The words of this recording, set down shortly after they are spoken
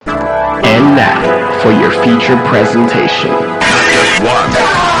for your feature presentation. Not just one,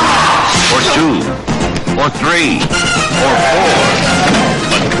 or two, or three, or four,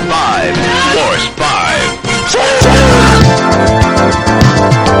 but five. Force 5.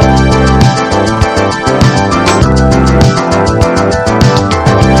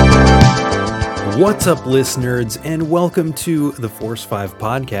 What's up, list nerds, and welcome to the Force 5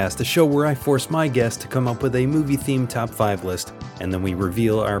 podcast, a show where I force my guests to come up with a movie-themed top 5 list, and then we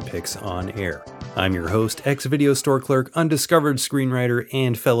reveal our picks on air. I'm your host, ex-video store clerk, undiscovered screenwriter,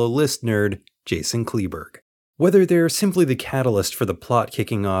 and fellow list nerd, Jason Kleberg. Whether they're simply the catalyst for the plot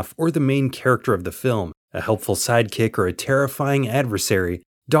kicking off or the main character of the film, a helpful sidekick or a terrifying adversary,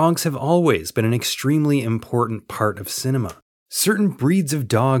 dogs have always been an extremely important part of cinema. Certain breeds of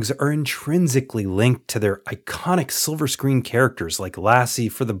dogs are intrinsically linked to their iconic silver screen characters like Lassie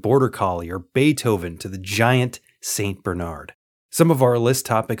for the Border Collie or Beethoven to the giant Saint Bernard. Some of our list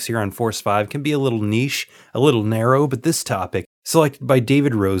topics here on Force 5 can be a little niche, a little narrow, but this topic, selected by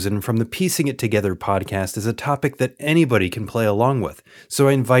David Rosen from the Piecing It Together podcast, is a topic that anybody can play along with. So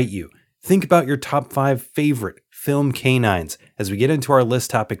I invite you, think about your top 5 favorite film canines as we get into our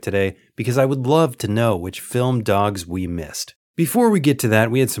list topic today, because I would love to know which film dogs we missed. Before we get to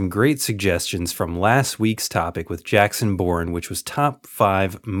that, we had some great suggestions from last week's topic with Jackson Bourne, which was top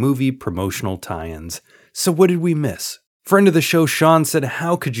 5 movie promotional tie-ins. So what did we miss? Friend of the show, Sean, said,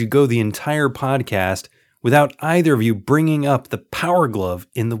 how could you go the entire podcast without either of you bringing up the Power Glove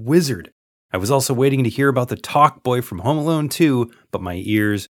in The Wizard? I was also waiting to hear about the Talk Boy from Home Alone 2, but my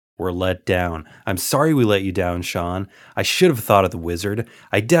ears were let down. I'm sorry we let you down, Sean. I should have thought of The Wizard.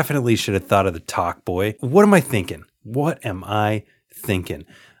 I definitely should have thought of the Talk Boy. What am I thinking? What am I thinking?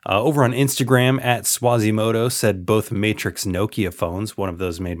 Over on Instagram, at Swazimoto said both Matrix Nokia phones. One of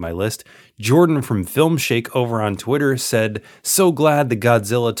those made my list. Jordan from Filmshake over on Twitter said, so glad the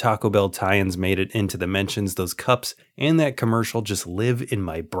Godzilla Taco Bell tie-ins made it into the mentions. Those cups and that commercial just live in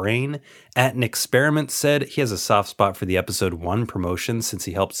my brain. At an Experiment said he has a soft spot for the episode 1 promotion since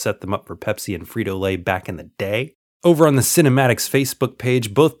he helped set them up for Pepsi and Frito-Lay back in the day. Over on the Cinematics Facebook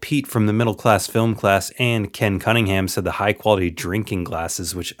page, both Pete from the Middle Class Film Class and Ken Cunningham said the high-quality drinking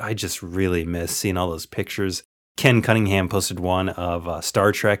glasses, which I just really miss seeing all those pictures. Ken Cunningham posted one of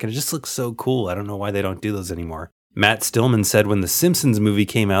Star Trek, and it just looks so cool. I don't know why they don't do those anymore. Matt Stillman said when the Simpsons movie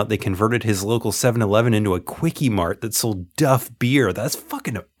came out, they converted his local 7-Eleven into a Quickie Mart that sold Duff beer. That's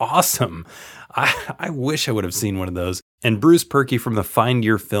fucking awesome. I wish I would have seen one of those. And Bruce Perky from the Find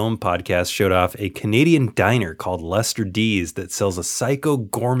Your Film podcast showed off a Canadian diner called Lester D's that sells a Psycho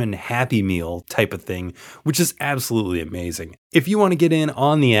Gorman Happy Meal type of thing, which is absolutely amazing. If you want to get in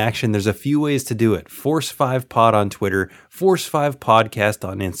on the action, there's a few ways to do it. Force5Pod on Twitter, Force5Podcast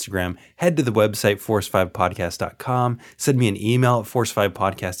on Instagram. Head to the website, force5podcast.com. Send me an email at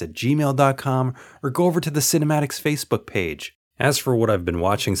force5podcast@gmail.com, or go over to the Cinematics Facebook page. As for what I've been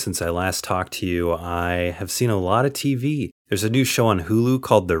watching since I last talked to you, I have seen a lot of TV. There's a new show on Hulu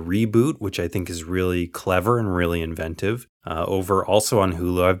called The Reboot, which I think is really clever and really inventive. Over also on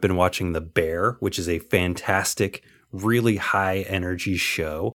Hulu, I've been watching The Bear, which is a fantastic, really high energy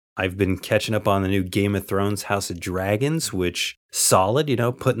show. I've been catching up on the new Game of Thrones House of Dragons, which solid,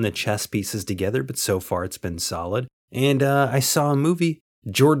 putting the chess pieces together, but so far it's been solid. And I saw a movie,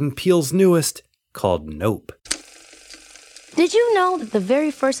 Jordan Peele's newest, called Nope. Did you know that the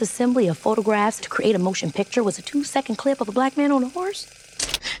very first assembly of photographs to create a motion picture was a 2-second clip of a black man on a horse?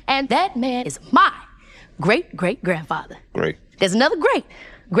 And that man is my great-great-grandfather. Great. There's another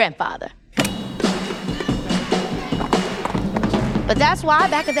great-grandfather. But that's why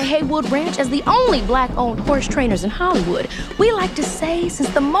back at the Haywood Ranch, as the only black-owned horse trainers in Hollywood, we like to say since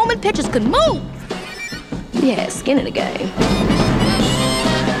the moment pictures could move, we had skin in the game.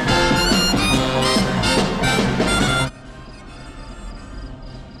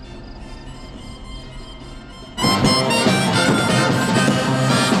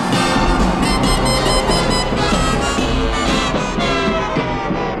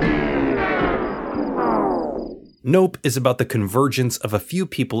 Nope is about the convergence of a few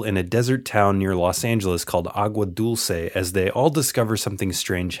people in a desert town near Los Angeles called Agua Dulce as they all discover something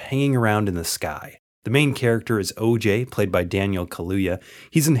strange hanging around in the sky. The main character is OJ, played by Daniel Kaluuya.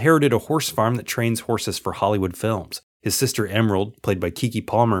 He's inherited a horse farm that trains horses for Hollywood films. His sister Emerald, played by Keke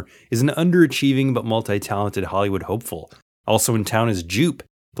Palmer, is an underachieving but multi-talented Hollywood hopeful. Also in town is Jupe,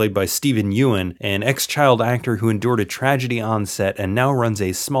 played by Steven Yeun, an ex-child actor who endured a tragedy on set and now runs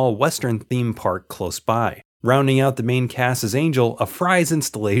a small Western theme park close by. Rounding out the main cast is Angel, a Fry's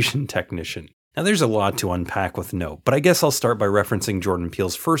installation technician. Now there's a lot to unpack with Nope, but I guess I'll start by referencing Jordan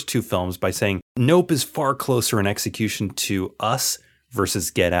Peele's first 2 films by saying Nope is far closer in execution to Us versus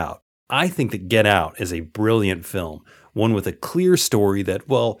Get Out. I think that Get Out is a brilliant film, one with a clear story that,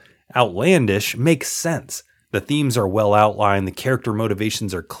 well, outlandish, makes sense. The themes are well outlined, the character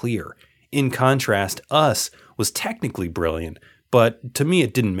motivations are clear. In contrast, Us was technically brilliant, but to me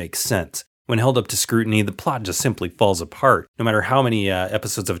it didn't make sense. When held up to scrutiny, the plot just simply falls apart, no matter how many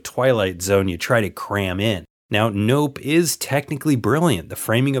episodes of Twilight Zone you try to cram in. Now, Nope is technically brilliant. The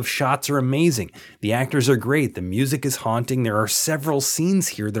framing of shots are amazing. The actors are great. The music is haunting. There are several scenes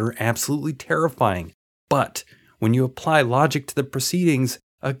here that are absolutely terrifying. But when you apply logic to the proceedings,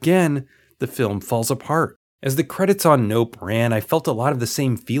 again, the film falls apart. As the credits on Nope ran, I felt a lot of the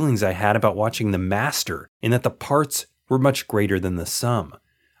same feelings I had about watching The Master, in that the parts were much greater than the sum.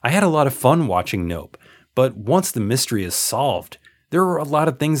 I had a lot of fun watching Nope, but once the mystery is solved, there are a lot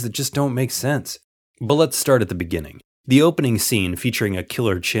of things that just don't make sense. But let's start at the beginning. The opening scene featuring a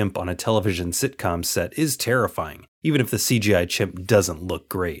killer chimp on a television sitcom set is terrifying, even if the CGI chimp doesn't look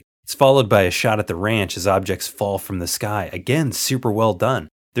great. It's followed by a shot at the ranch as objects fall from the sky. Again, super well done.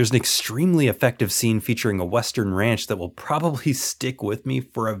 There's an extremely effective scene featuring a western ranch that will probably stick with me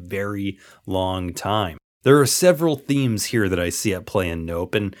for a very long time. There are several themes here that I see at play in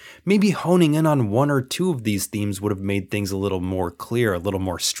Nope, and maybe honing in on one or two of these themes would have made things a little more clear, a little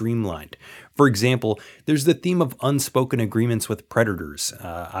more streamlined. For example, there's the theme of unspoken agreements with predators,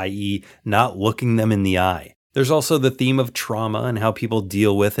 i.e. not looking them in the eye. There's also the theme of trauma and how people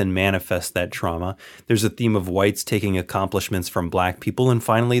deal with and manifest that trauma. There's a theme of whites taking accomplishments from black people, and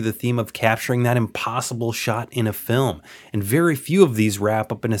finally the theme of capturing that impossible shot in a film, and very few of these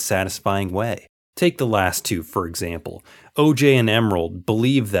wrap up in a satisfying way. Take the last two, for example. OJ and Emerald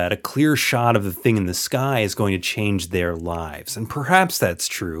believe that a clear shot of the thing in the sky is going to change their lives. And perhaps that's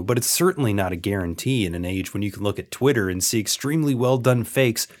true, but it's certainly not a guarantee in an age when you can look at Twitter and see extremely well done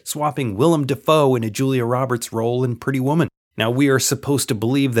fakes swapping Willem Dafoe into Julia Roberts' role in Pretty Woman. Now, we are supposed to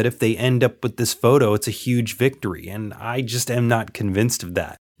believe that if they end up with this photo, it's a huge victory, and I just am not convinced of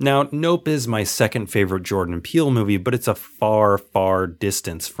that. Now, Nope is my second favorite Jordan Peele movie, but it's a far, far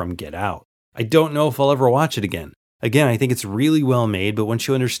distance from Get Out. I don't know if I'll ever watch it again. Again, I think it's really well made, but once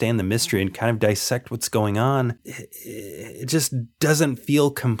you understand the mystery and kind of dissect what's going on, it just doesn't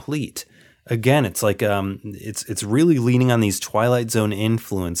feel complete. Again, it's like it's really leaning on these Twilight Zone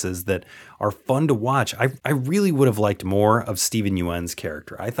influences that are fun to watch. I really would have liked more of Steven Yeun's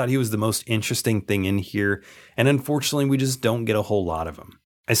character. I thought he was the most interesting thing in here, and unfortunately, we just don't get a whole lot of him.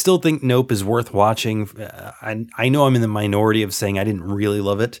 I still think Nope is worth watching. I know I'm in the minority of saying I didn't really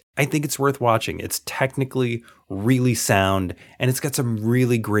love it. I think it's worth watching. It's technically really sound, and it's got some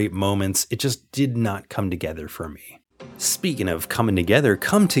really great moments. It just did not come together for me. Speaking of coming together,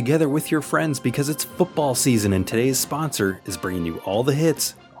 come together with your friends because it's football season, and today's sponsor is bringing you all the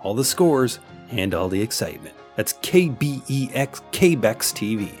hits, all the scores, and all the excitement. That's KBEX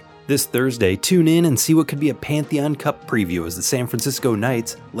TV. This Thursday, tune in and see what could be a Pantheon Cup preview as the San Francisco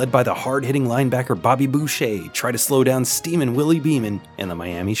Knights, led by the hard-hitting linebacker Bobby Boucher, try to slow down Steamin' Willie Beeman and the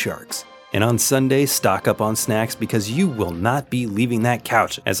Miami Sharks. And on Sunday, stock up on snacks because you will not be leaving that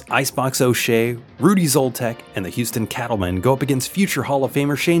couch as Icebox O'Shea, Rudy Zoltek, and the Houston Cattlemen go up against future Hall of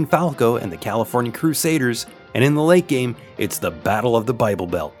Famer Shane Falco and the California Crusaders. And in the late game, it's the Battle of the Bible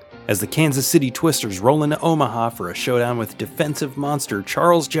Belt, as the Kansas City Twisters roll into Omaha for a showdown with defensive monster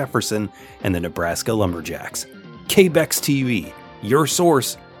Charles Jefferson and the Nebraska Lumberjacks. KBEX TV, your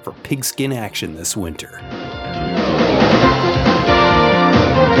source for pigskin action this winter.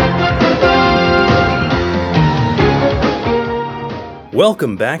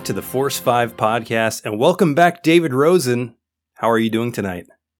 Welcome back to the Force 5 podcast, and welcome back, David Rosen. How are you doing tonight?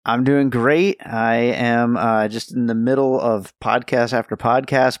 I'm doing great. I am just in the middle of podcast after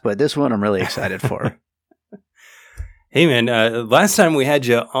podcast, but this one I'm really excited for. Hey, man, last time we had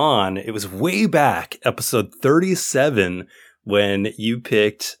you on, it was way back, episode 37, when you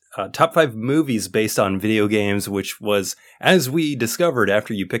picked top 5 movies based on video games, which was, as we discovered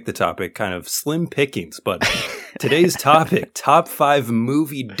after you picked the topic, kind of slim pickings. But today's topic, top 5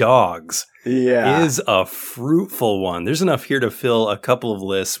 movie dogs, is a fruitful one. There's enough here to fill a couple of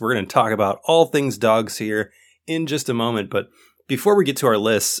lists. We're going to talk about all things dogs here in just a moment. But before we get to our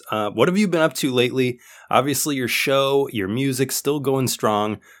lists, what have you been up to lately? Obviously, your show, your music, still going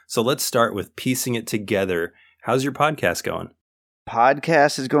strong. So let's start with piecing it together. How's your podcast going?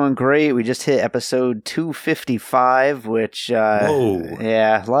 Podcast is going great. We just hit episode 255, which, a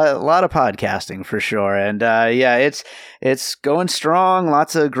lot of podcasting for sure. And, it's going strong.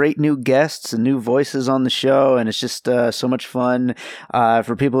 Lots of great new guests and new voices on the show. And it's just, so much fun.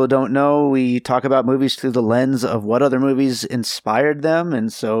 For people who don't know, we talk about movies through the lens of what other movies inspired them.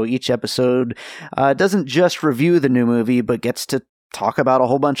 And so each episode, doesn't just review the new movie, but gets to talk about a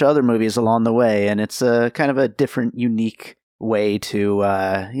whole bunch of other movies along the way. And it's a kind of a different, unique way to,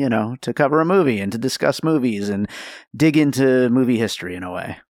 to cover a movie and to discuss movies and dig into movie history in a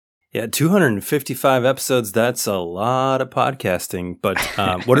way. Yeah, 255 episodes, that's a lot of podcasting. But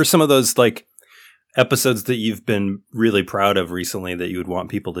what are some of those like episodes that you've been really proud of recently that you would want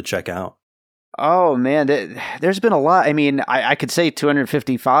people to check out? Oh, man, there's been a lot. I mean, I could say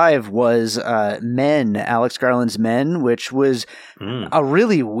 255 was Men, Alex Garland's Men, which was a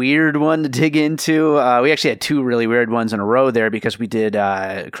really weird one to dig into. We actually had two really weird ones in a row there because we did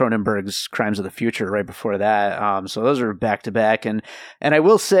Cronenberg's Crimes of the Future right before that. So those are back to back. And I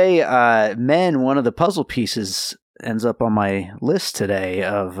will say, Men, one of the puzzle pieces ends up on my list today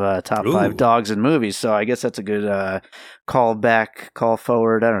of top 5 dogs in movies. So I guess that's a good call back, call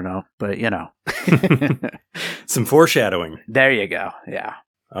forward. I don't know, but some foreshadowing. There you go. Yeah.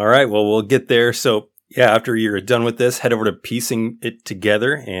 All right. Well, we'll get there. So yeah, after you're done with this, head over to Piecing It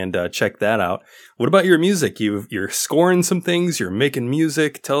Together and check that out. What about your music? You're scoring some things. You're making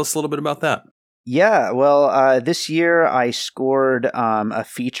music. Tell us a little bit about that. Yeah, well, this year I scored a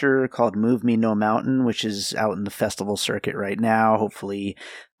feature called Move Me No Mountain, which is out in the festival circuit right now. Hopefully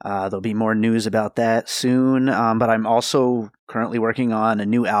there'll be more news about that soon. But I'm also currently working on a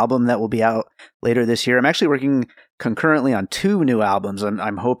new album that will be out later this year. I'm actually working concurrently on 2 new albums.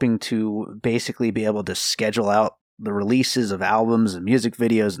 I'm hoping to basically be able to schedule out the releases of albums and music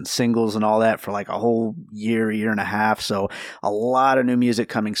videos and singles and all that for like a whole year and a half. So a lot of new music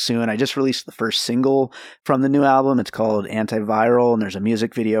coming soon. I just released the first single from the new album. It's called Antiviral, and there's a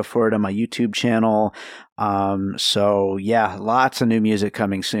music video for it on my YouTube channel. So yeah, lots of new music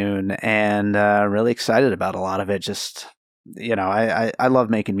coming soon, and really excited about a lot of it. Just, I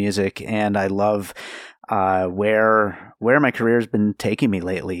love making music, and I love where my career has been taking me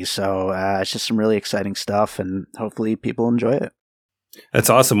lately. So it's just some really exciting stuff, and hopefully people enjoy it. That's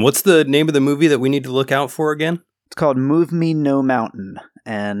awesome. What's the name of the movie that we need to look out for again? It's called Move Me No Mountain.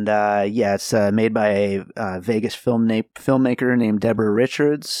 And it's made by a Vegas filmmaker named Deborah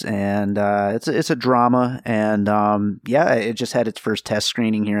Richards, and it's a drama. And it just had its first test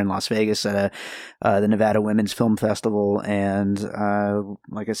screening here in Las Vegas at the Nevada Women's Film Festival, and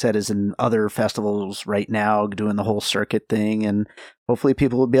like I said, is in other festivals right now, doing the whole circuit thing. And hopefully,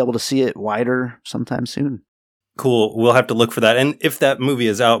 people will be able to see it wider sometime soon. Cool. We'll have to look for that. And if that movie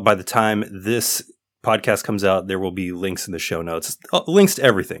is out by the time this podcast comes out, there will be links in the show notes. Links to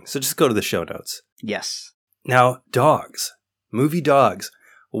everything. So just go to the show notes. Yes. Now, dogs. Movie dogs.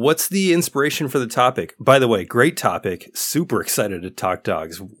 What's the inspiration for the topic? By the way, great topic. Super excited to talk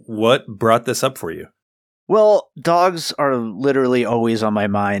dogs. What brought this up for you? Well, dogs are literally always on my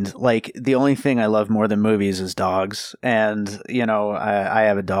mind. Like, the only thing I love more than movies is dogs. And, I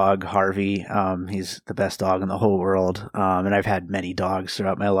have a dog, Harvey. He's the best dog in the whole world. And I've had many dogs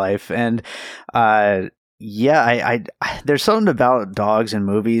throughout my life. And, there's something about dogs in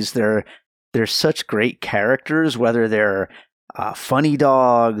movies. They're such great characters, whether they're funny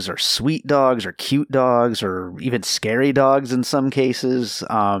dogs or sweet dogs or cute dogs or even scary dogs in some cases.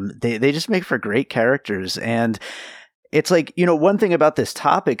 They just make for great characters. And it's like, one thing about this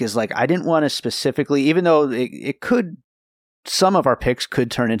topic is like, I didn't want to specifically, even though it could, some of our picks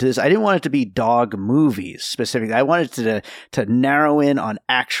could turn into this, I didn't want it to be dog movies specifically. I wanted to narrow in on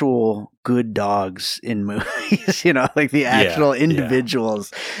actual good dogs in movies, like the actual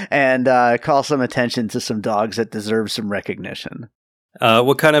individuals, and call some attention to some dogs that deserve some recognition.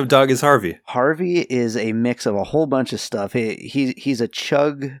 What kind of dog is Harvey? Harvey is a mix of a whole bunch of stuff. He's a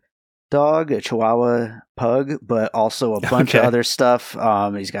chug dog, a Chihuahua pug, but also a bunch of other stuff.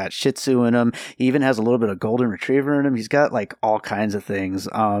 He's got Shih Tzu in him. He even has a little bit of Golden Retriever in him. He's got like all kinds of things.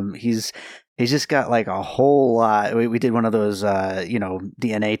 He's just got like a whole lot. We did one of those,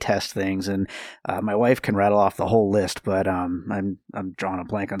 DNA test things, and my wife can rattle off the whole list, but I'm drawing a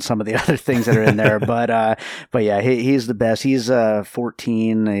blank on some of the other things that are in there. But yeah, he's the best. He's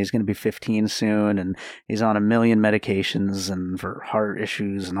 14. He's going to be 15 soon, and he's on 1 million medications and for heart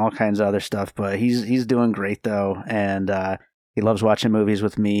issues and all kinds of other stuff. But he's doing great though, and he loves watching movies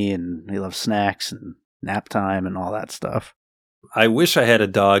with me, and he loves snacks and nap time and all that stuff. I wish I had a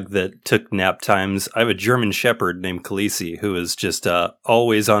dog that took nap times. I have a German Shepherd named Khaleesi who is just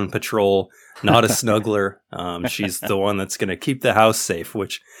always on patrol, not a snuggler. She's the one that's going to keep the house safe,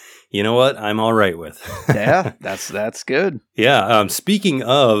 which, you know what, I'm all right with. Yeah, that's good. Yeah. Speaking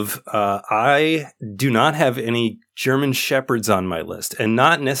of, I do not have any German Shepherds on my list, and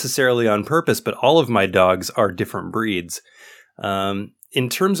not necessarily on purpose, but all of my dogs are different breeds. In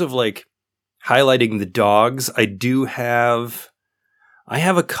terms of like highlighting the dogs, I do have I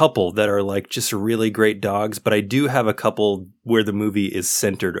have a couple that are like just really great dogs, but I do have a couple where the movie is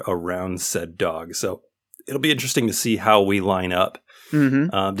centered around said dog. So it'll be interesting to see how we line up.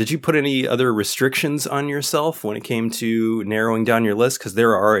 Mm-hmm. Did you put any other restrictions on yourself when it came to narrowing down your list? Because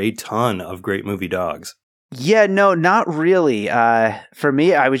there are a ton of great movie dogs. Yeah, no, not really. For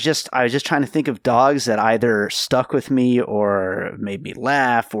me, I was just trying to think of dogs that either stuck with me or made me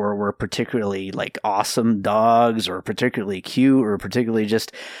laugh or were particularly like awesome dogs or particularly cute or particularly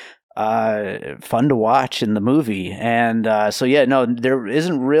just fun to watch in the movie. And so yeah, no, there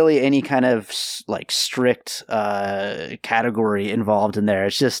isn't really any kind of like strict category involved in there.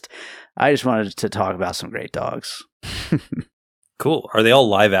 It's just I just wanted to talk about some great dogs. Cool. Are they all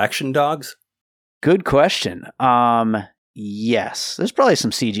live action dogs? Good question. Yes, there's probably some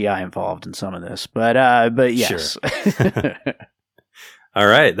CGI involved in some of this, but yes. Sure. All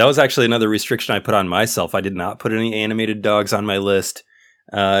right. That was actually another restriction I put on myself. I did not put any animated dogs on my list.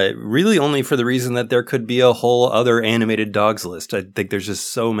 Really only for the reason that there could be a whole other animated dogs list. I think there's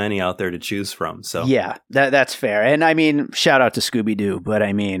just so many out there to choose from. So yeah, that's fair. And I mean, shout out to Scooby-Doo, but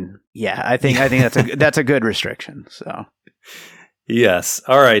I mean, yeah, I think that's a good restriction. So yes.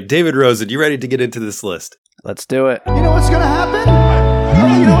 All right, David Rosen, you ready to get into this list? Let's do it. You know what's gonna happen?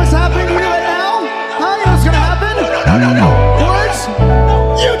 Hey, you know what's happening right now? Huh? You know what's gonna happen?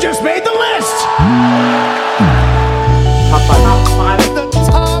 Words? You just made the list!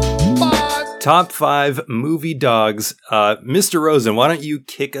 Top 5 movie dogs. Mr. Rosen, why don't you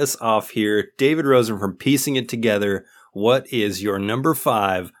kick us off here? David Rosen from Piecing It Together. What is your number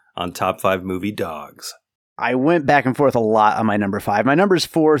 5 on Top 5 movie dogs? I went back and forth a lot on my number 5. My numbers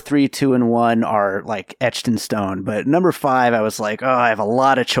 4, 3, 2, and 1 are like etched in stone. But number 5, I was like, oh, I have a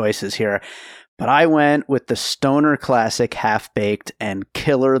lot of choices here. But I went with the stoner classic Half Baked and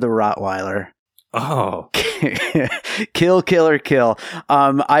Killer the Rottweiler. Oh, Kill, Killer, Kill.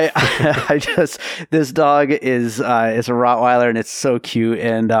 I just, this dog is a Rottweiler and it's so cute.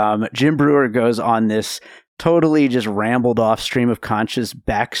 And Jim Breuer goes on this totally just rambled off stream of conscious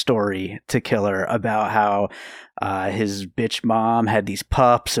backstory to Killer about how his bitch mom had these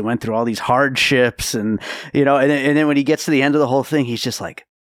pups and went through all these hardships, and you know, and then when he gets to the end of the whole thing, he's just like,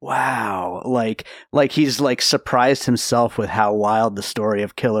 wow, like he's like surprised himself with how wild the story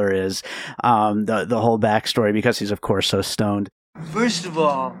of Killer is, the whole backstory, because he's of course so stoned. First of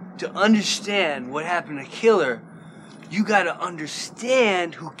all, to understand what happened to Killer, you gotta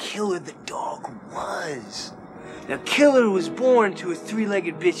understand who Killer the dog was. Now, Killer was born to a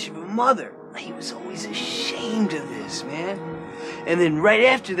three-legged bitch of a mother. He was always ashamed of this, man. And then right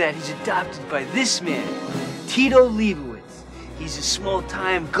after that, he's adopted by this man, Tito Leibowitz. He's a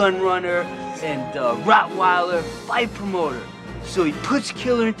small-time gun runner and Rottweiler fight promoter. So he puts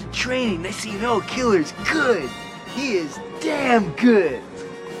Killer into training. Next thing you know, Killer's good. He is damn good.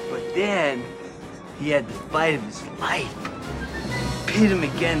 But then he had the fight of his life. Pit him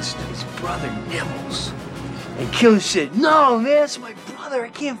against his brother Nibbles. And Killer said, no, man, that's my brother. I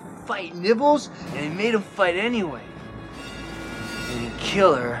can't fight Nibbles. And he made him fight anyway. And then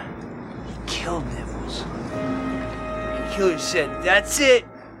Killer killed Nibbles. And Killer said, that's it.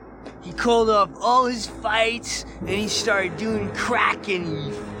 He called off all his fights and he started doing crack and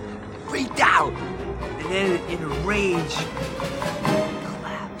he freaked out. And then in a rage,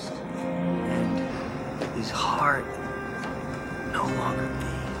 his heart no longer beat.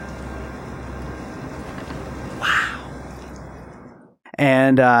 Wow.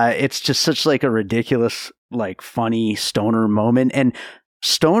 And it's just such like a ridiculous, like funny stoner moment. And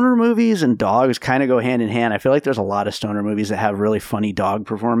stoner movies and dogs kind of go hand in hand. I feel like there's a lot of stoner movies that have really funny dog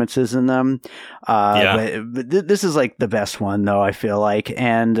performances in them. But this is like the best one, though, I feel like.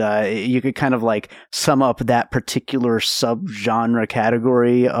 And you could kind of like sum up that particular subgenre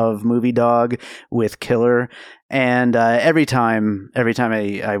category of movie dog with Killer. And every time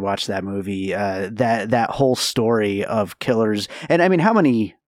I watch that movie, that whole story of Killer's, and I mean, how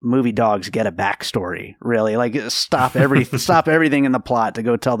many movie dogs get a backstory, really? Like, stop everything in the plot to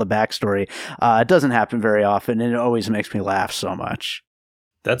go tell the backstory. It doesn't happen very often, and it always makes me laugh so much.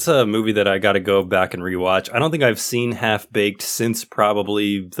 That's a movie that I got to go back and rewatch. I don't think I've seen Half Baked since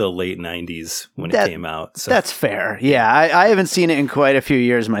probably the late 90s when it came out. So. That's fair. Yeah, I haven't seen it in quite a few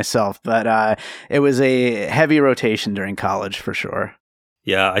years myself, but it was a heavy rotation during college for sure.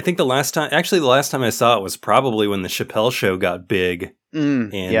 Yeah, I think the last time I saw it was probably when the Chappelle Show got big,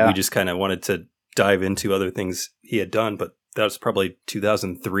 and we just kind of wanted to dive into other things he had done, but that was probably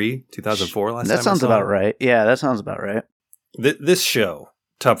 2003, 2004 last time. That sounds about right. Yeah, that sounds about right. This show,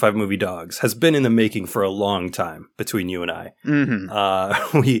 Top 5 Movie Dogs has been in the making for a long time between you and I.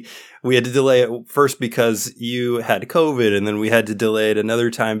 Mm-hmm. We had to delay it first because you had COVID, and then we had to delay it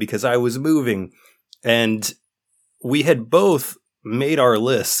another time because I was moving. And we had both made our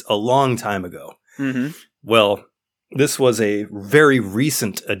lists a long time ago. Mm-hmm. Well, this was a very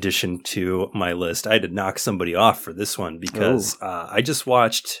recent addition to my list. I had to knock somebody off for this one because I just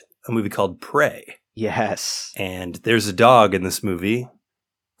watched a movie called Prey. Yes. And there's a dog in this movie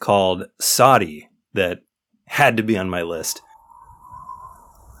called Sadi that had to be on my list.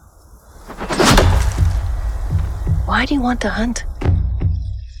 Why do you want to hunt?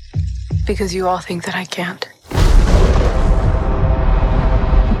 Because you all think that I can't.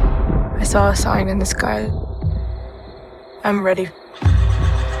 I saw a sign in the sky. I'm ready.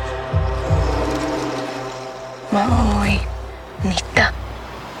 Maui Nita.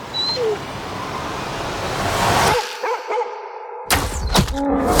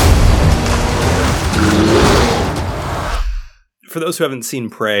 For those who haven't seen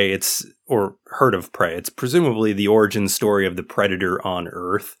Prey, or heard of Prey, it's presumably the origin story of the Predator on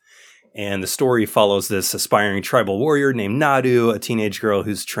Earth. And the story follows this aspiring tribal warrior named Nadu, a teenage girl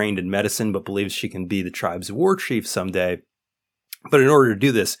who's trained in medicine but believes she can be the tribe's war chief someday. But in order to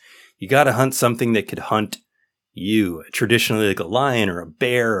do this, you gotta hunt something that could hunt you, traditionally like a lion or a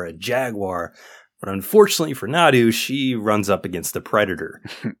bear or a jaguar. But unfortunately for Nadu, she runs up against the Predator.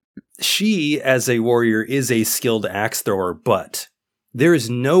 She, as a warrior, is a skilled axe thrower, but there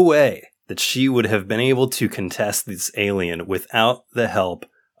is no way that she would have been able to contest this alien without the help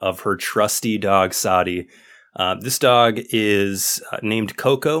of her trusty dog, Sadi. This dog is named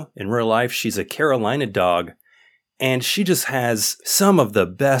Coco. In real life, she's a Carolina dog, and she just has some of the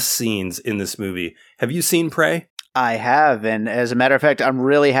best scenes in this movie. Have you seen Prey? I have, and as a matter of fact, I'm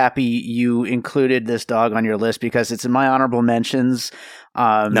really happy you included this dog on your list because it's in my honorable mentions.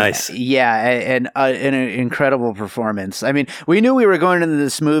 Nice. Yeah, and an incredible performance. I mean, we knew we were going into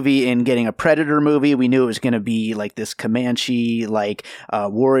this movie and getting a Predator movie. We knew it was going to be like this Comanche,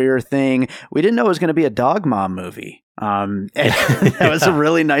 warrior thing. We didn't know it was going to be a dog mom movie. And that was a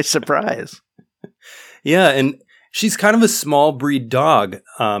really nice surprise. Yeah, and she's kind of a small breed dog,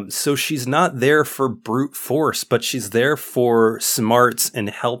 so she's not there for brute force, but she's there for smarts and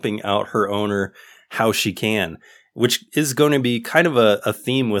helping out her owner how she can, which is going to be kind of a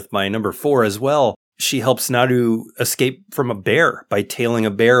theme with my number 4 as well. She helps Nadu escape from a bear by tailing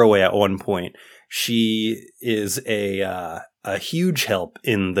a bear away at one point. She is a huge help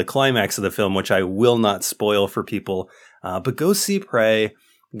in the climax of the film, which I will not spoil for people, but go see Prey.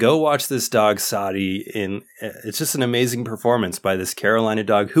 Go watch this dog, Sadi. It's just an amazing performance by this Carolina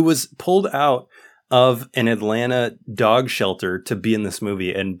dog who was pulled out of an Atlanta dog shelter to be in this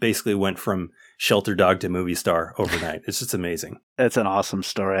movie and basically went from shelter dog to movie star overnight. It's just amazing. That's an awesome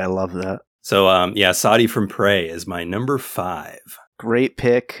story. I love that. So, Sadi from Prey is my number 5. Great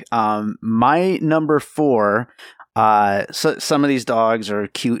pick. My number 4, so some of these dogs are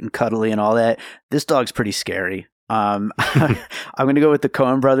cute and cuddly and all that. This dog's pretty scary. I'm going to go with the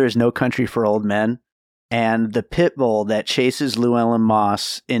Coen brothers' No Country for Old Men and the pit bull that chases Llewellyn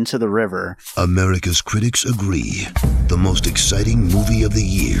Moss into the river. America's critics agree the most exciting movie of the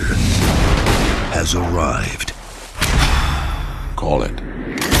year has arrived. Call it.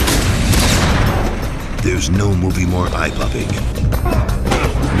 There's no movie more eye-popping.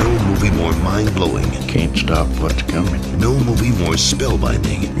 No movie more mind-blowing. Can't stop what's coming. No movie more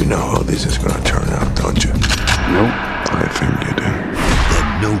spellbinding. You know how this is going to turn out, don't you? Nope. I think you do.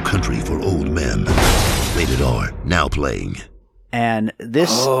 Than No Country for Old Men. Rated R. Now playing. And this...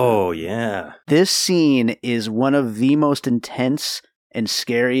 Oh, yeah. This scene is one of the most intense and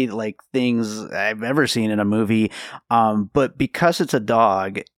scary things I've ever seen in a movie. But because it's a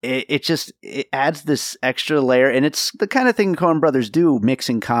dog, it adds this extra layer, and it's the kind of thing Coen brothers do,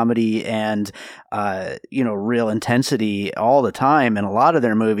 mixing comedy and real intensity all the time in a lot of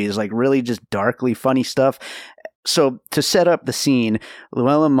their movies, really just darkly funny stuff. So to set up the scene,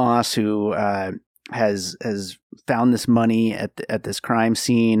 Llewellyn Moss, who has found this money at this crime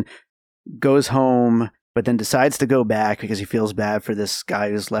scene, goes home, but then decides to go back because he feels bad for this guy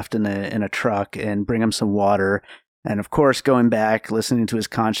who's left in a truck and bring him some water. And of course, going back, listening to his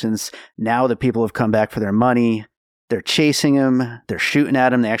conscience, now the people have come back for their money. They're chasing him. They're shooting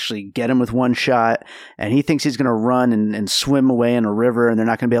at him. They actually get him with one shot. And he thinks he's going to run and swim away in a river, and they're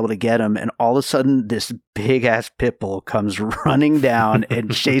not going to be able to get him. And all of a sudden, this big-ass pit bull comes running down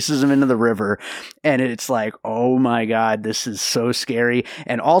and chases him into the river. And it's like, oh my God, this is so scary.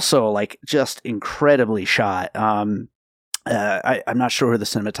 And also, just incredibly shot. I'm not sure who the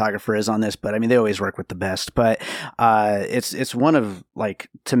cinematographer is on this, but I mean, they always work with the best. But it's one of, like,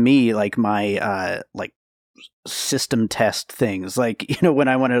 to me, like, my like system test things. Like, you know, when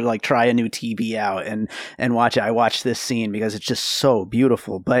I want to like try a new TV out and watch it, I watch this scene because it's just so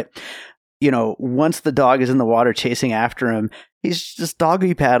beautiful. But, you know, once the dog is in the water chasing after him, he's just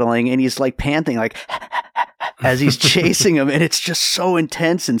doggy paddling and he's like panting, like as he's chasing him, and it's just so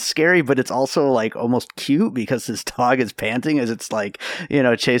intense and scary, but it's also like almost cute because his dog is panting as it's like, you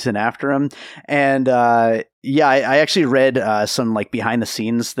know, chasing after him. And yeah, I actually read some like behind the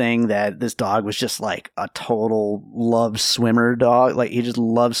scenes thing that this dog was just like a total love swimmer dog. Like, he just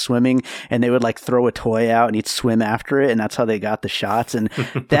loves swimming, and they would like throw a toy out and he'd swim after it, and that's how they got the shots. And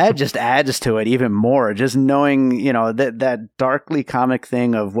that just adds to it even more, just knowing, you know, that darkly comic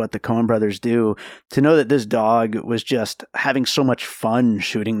thing of what the Coen brothers do, to know that this dog was just having so much fun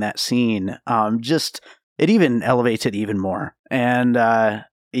shooting that scene. Just, it even elevates it even more. And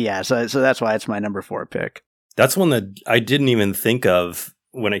yeah, so that's why it's my number 4 pick. That's one that I didn't even think of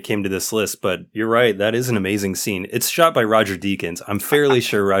when it came to this list, but you're right. That is an amazing scene. It's shot by Roger Deakins. I'm fairly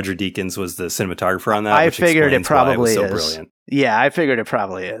sure Roger Deakins was the cinematographer on that. I figured it probably so is. Brilliant. Yeah, I figured it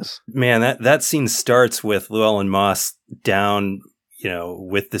probably is. Man, that scene starts with Llewellyn Moss down, you know,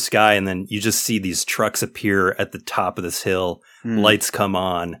 with this guy, and then you just see these trucks appear at the top of this hill. Lights come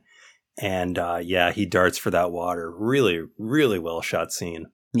on, and yeah, he darts for that water. Really, really well shot scene.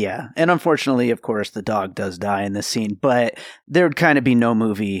 Yeah, and unfortunately, of course, the dog does die in this scene, but there would kind of be no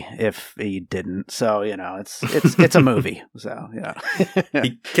movie if he didn't. So, you know, it's a movie. So, yeah.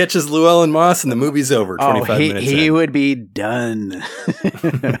 He catches Llewellyn Moss and the movie's over 25 minutes in. He would be done.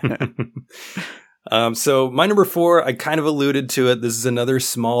 So my number 4, I kind of alluded to it. This is another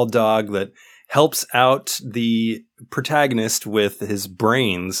small dog that helps out the protagonist with his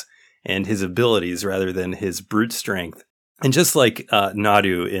brains and his abilities rather than his brute strength. And just like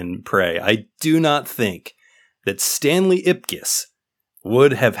Nadu in Prey, I do not think that Stanley Ipkiss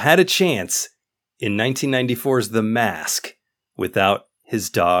would have had a chance in 1994's The Mask without his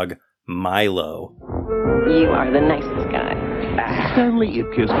dog, Milo. You are the nicest guy. Stanley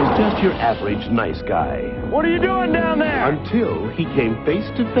Ipkiss was just your average nice guy. What are you doing down there? Until he came face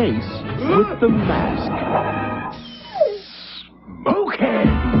to face with the Mask.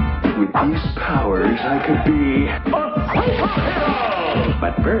 Smoking! With these powers, I could be a superhero!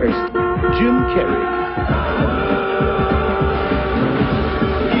 But first, Jim Carrey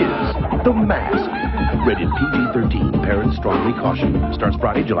is The Mask. Rated PG-13. Parents strongly caution. Starts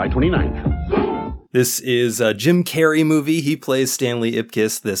Friday, July 29th. This is a Jim Carrey movie. He plays Stanley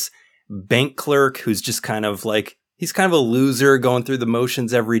Ipkiss, this bank clerk who's just kind of like, he's kind of a loser going through the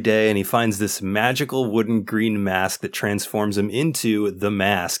motions every day, and he finds this magical wooden green mask that transforms him into the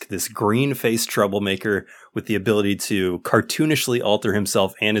Mask, this green-faced troublemaker with the ability to cartoonishly alter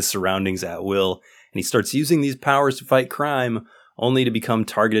himself and his surroundings at will. And he starts using these powers to fight crime, only to become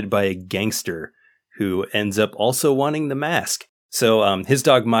targeted by a gangster who ends up also wanting the mask. So his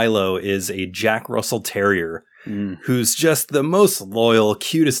dog Milo is a Jack Russell Terrier who's just the most loyal,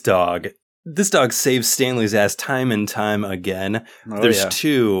 cutest dog. This dog saves Stanley's ass time and time again. There's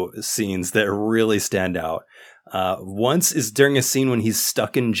 2 scenes that really stand out. Once is during a scene when he's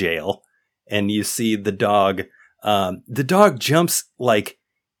stuck in jail, and you see the dog. The dog jumps like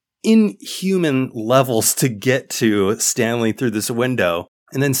inhuman levels to get to Stanley through this window.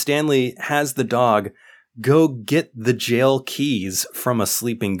 And then Stanley has the dog go get the jail keys from a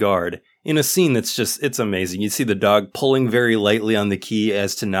sleeping guard in a scene that's just, it's amazing. You see the dog pulling very lightly on the key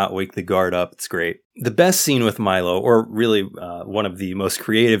as to not wake the guard up. It's great. The best scene with Milo, or really one of the most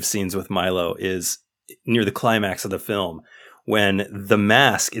creative scenes with Milo, is near the climax of the film when the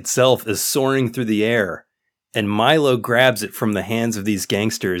mask itself is soaring through the air and Milo grabs it from the hands of these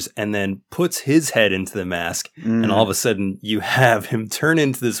gangsters and then puts his head into the mask. And all of a sudden you have him turn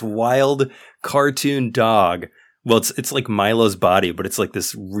into this wild cartoon dog. Well, it's like Milo's body, but it's like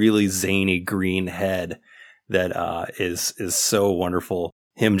this really zany green head that is so wonderful.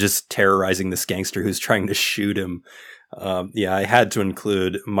 Him just terrorizing this gangster who's trying to shoot him. Yeah, I had to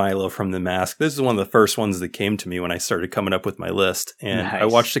include Milo from The Mask. This is one of the first ones that came to me when I started coming up with my list. And I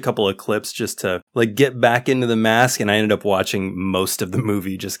watched a couple of clips just to like get back into The Mask, and I ended up watching most of the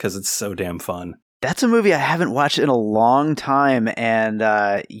movie just because it's so damn fun. That's a movie I haven't watched in a long time. And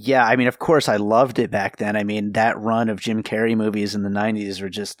yeah, I mean, of course, I loved it back then. I mean, that run of Jim Carrey movies in the 90s were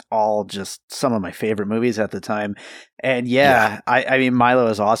just all just some of my favorite movies at the time. And yeah. I mean, Milo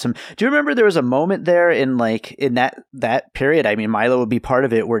is awesome. Do you remember there was a moment there in that period? I mean, Milo would be part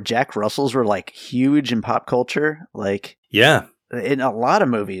of it where Jack Russells were like huge in pop culture. Like, yeah, in a lot of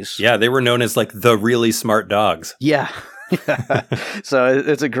movies. Yeah, they were known as like the really smart dogs. Yeah. So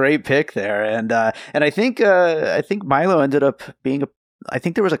it's a great pick there, and I think Milo ended up being I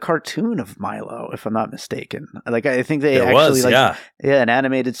think there was a cartoon of Milo, if I'm not mistaken. Like I think they an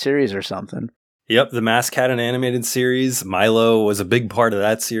animated series or something. Yep, The Mask had an animated series. Milo was a big part of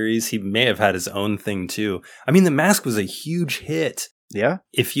that series. He may have had his own thing too. I mean, The Mask was a huge hit. Yeah.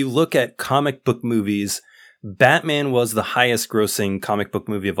 If you look at comic book movies, Batman was the highest grossing comic book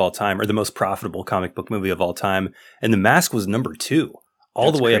movie of all time, or the most profitable comic book movie of all time. And The Mask was number 2,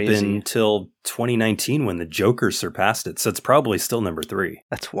 all the way up until 2019 when the Joker surpassed it. So it's probably still number 3.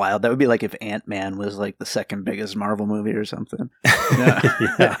 That's wild. That would be like if Ant-Man was like the second biggest Marvel movie or something.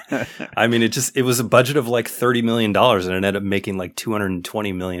 Yeah. I mean, it was a budget of like $30 million and it ended up making like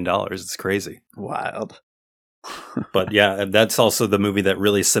 $220 million. It's crazy. Wild. But yeah, that's also the movie that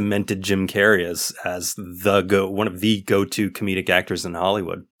really cemented Jim Carrey as one of the go-to comedic actors in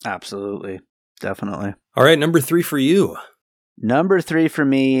Hollywood. Absolutely. Definitely. All right, number 3 for you. Number 3 for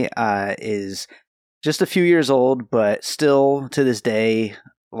me is just a few years old, but still to this day,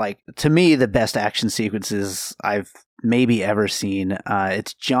 like to me, the best action sequences I've maybe ever seen.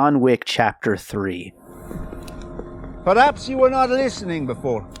 It's John Wick Chapter 3. Perhaps you were not listening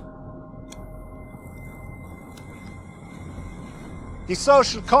before. The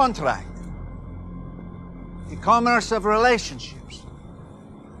social contract. The commerce of relationships.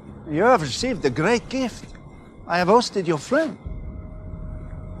 You have received a great gift. I have hosted your friend.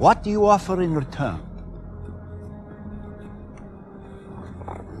 What do you offer in return?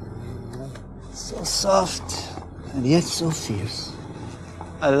 So soft and yet so fierce.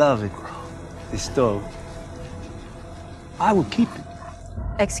 I love it. The stove. I will keep it.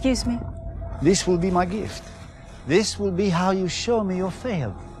 Excuse me? This will be my gift. This will be how you show me your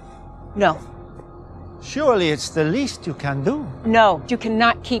fail. No. Surely it's the least you can do. No, you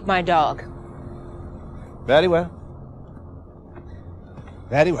cannot keep my dog. Very well.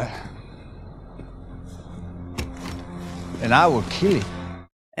 Very well. And I will kill it.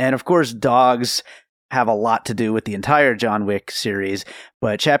 And of course, dogs have a lot to do with the entire John Wick series,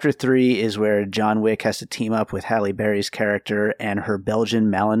 but Chapter 3 is where John Wick has to team up with Halle Berry's character and her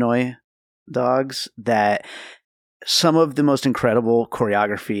Belgian Malinois dogs that some of the most incredible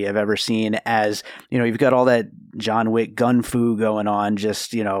choreography I've ever seen. As, you know, you've got all that John Wick gun fu going on,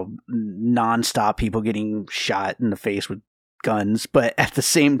 just, you know, nonstop people getting shot in the face with guns, but at the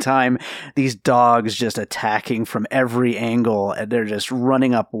same time, these dogs just attacking from every angle, and they're just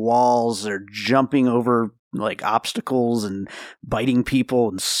running up walls, they're jumping over like obstacles and biting people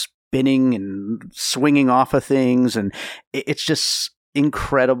and spinning and swinging off of things, and it's just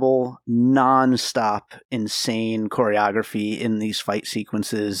incredible, non-stop, insane choreography in these fight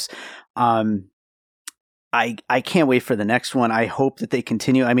sequences. I can't wait for the next one. I hope that they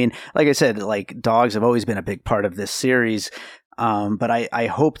continue. I mean, like I said, like dogs have always been a big part of this series. But I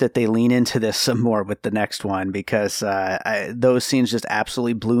hope that they lean into this some more with the next one, because those scenes just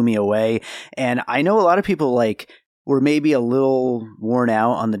absolutely blew me away. And I know a lot of people were maybe a little worn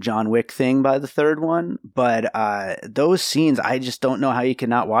out on the John Wick thing by the third one, but those scenes, I just don't know how you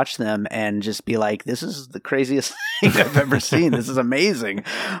cannot watch them and just be like, this is the craziest thing I've ever seen. This is amazing.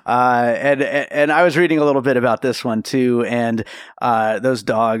 And I was reading a little bit about this one too, and those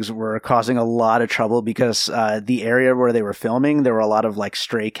dogs were causing a lot of trouble because the area where they were filming, there were a lot of like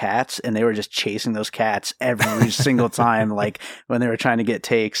stray cats, and they were just chasing those cats every single time, like when they were trying to get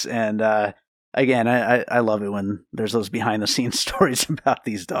takes. And again, I love it when there's those behind the scenes stories about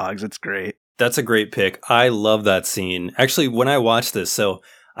these dogs. It's great. That's a great pick. I love that scene. Actually, when I watch this, so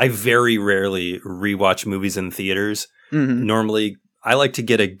I very rarely rewatch movies in theaters. Mm-hmm. Normally, I like to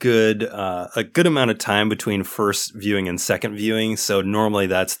get a good amount of time between first viewing and second viewing. So normally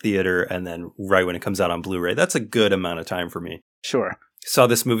that's theater, and then right when it comes out on Blu-ray, that's a good amount of time for me. Sure. Saw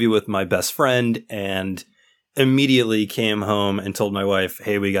this movie with my best friend and immediately came home and told my wife,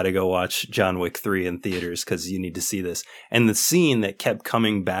 hey, we got to go watch John Wick 3 in theaters because you need to see this. And the scene that kept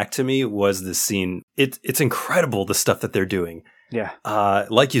coming back to me was this scene. It's incredible, the stuff that they're doing. Yeah.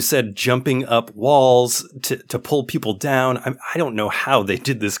 Like you said, jumping up walls to pull people down. I don't know how they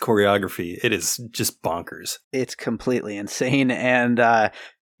did this choreography. It is just bonkers. It's completely insane. And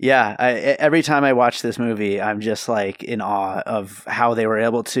yeah, every time I watch this movie, I'm just like in awe of how they were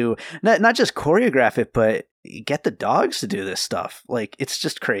able to not just choreograph it, but get the dogs to do this stuff. Like, it's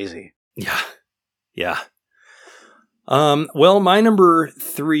just crazy. Yeah. Yeah. Well, my number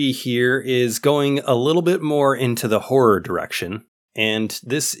 3 here is going a little bit more into the horror direction. And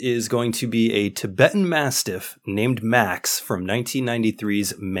this is going to be a Tibetan Mastiff named Max from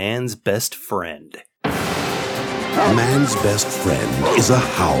 1993's Man's Best Friend. Man's best friend is a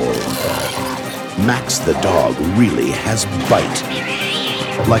howl. Max the dog really has bite.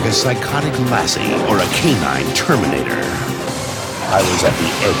 Like a psychotic lassie or a canine Terminator. I was at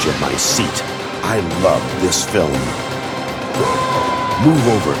the edge of my seat. I love this film. Move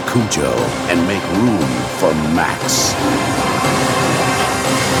over, Cujo, and make room for Max.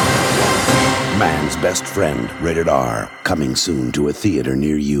 Man's Best Friend, rated R, coming soon to a theater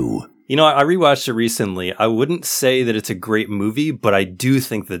near you. You know, I rewatched it recently. I wouldn't say that it's a great movie, but I do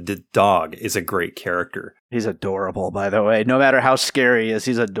think that the dog is a great character. He's adorable, by the way. No matter how scary he is,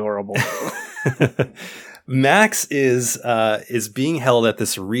 he's adorable. Max is being held at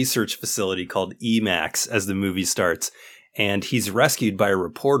this research facility called EMAX as the movie starts, and he's rescued by a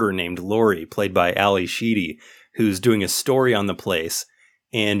reporter named Lori, played by Ali Sheedy, who's doing a story on the place.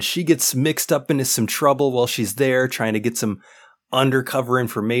 And she gets mixed up into some trouble while she's there, trying to get some undercover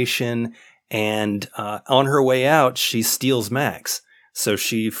information. And on her way out, she steals Max. So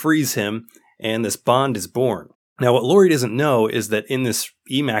she frees him, and this bond is born. Now, what Lori doesn't know is that in this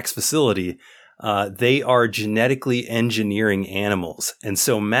EMAX facility, they are genetically engineering animals. And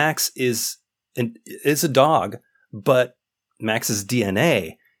so Max is a dog, but Max's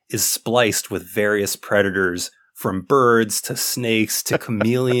DNA is spliced with various predators, from birds to snakes to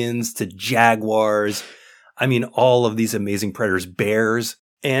chameleons to jaguars. I mean, all of these amazing predators, bears.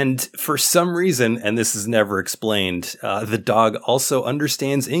 And for some reason, and this is never explained, the dog also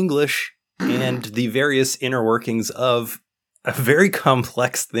understands English and the various inner workings of very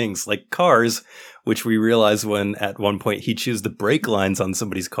complex things like cars, which we realize when at one point he chews the brake lines on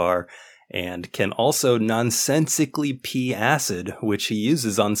somebody's car, and can also nonsensically pee acid, which he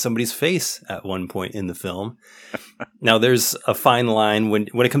uses on somebody's face at one point in the film. Now, there's a fine line when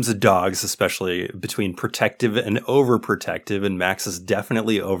it comes to dogs, especially between protective and overprotective, and Max is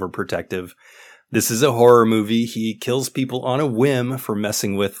definitely overprotective. This is a horror movie. He kills people on a whim for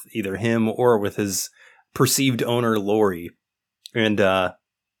messing with either him or with his perceived owner, Lori. And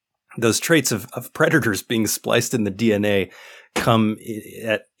those traits of predators being spliced in the DNA come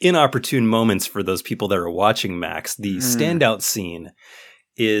at inopportune moments for those people that are watching Max. The standout scene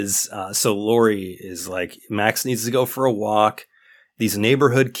is, so Lori is like, Max needs to go for a walk. These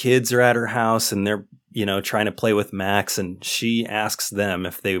neighborhood kids are at her house and they're, trying to play with Max, and she asks them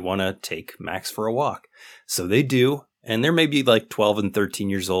if they want to take Max for a walk. So they do. And they're maybe like 12 and 13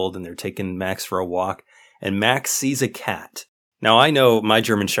 years old, and they're taking Max for a walk, and Max sees a cat. Now, I know my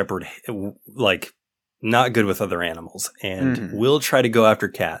German Shepherd, not good with other animals, and will try to go after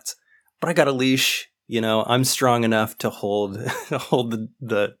cats. But I got a leash, I'm strong enough to hold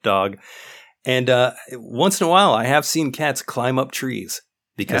the dog. And once in a while, I have seen cats climb up trees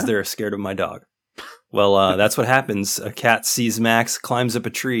because they're scared of my dog. Well, that's what happens. A cat sees Max, climbs up a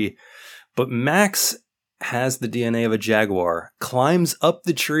tree, but Max has the DNA of a jaguar, climbs up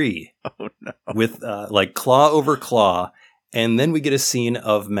the tree with claw over claw. And then we get a scene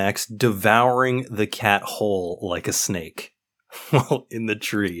of Max devouring the cat whole like a snake while in the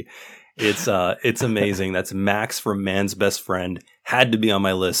tree. It's amazing. That's Max from Man's Best Friend. Had to be on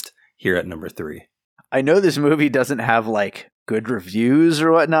my list here at number 3. I know this movie doesn't have good reviews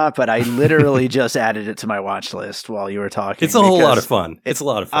or whatnot, but I literally just added it to my watch list while you were talking. It's a whole lot of fun. It's a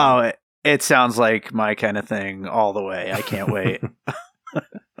lot of fun. Oh, it sounds like my kind of thing all the way. I can't wait.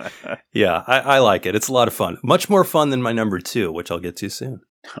 Yeah, I like it. It's a lot of fun. Much more fun than my number 2, which I'll get to soon.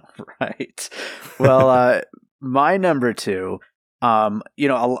 Right. Well, my number 2, a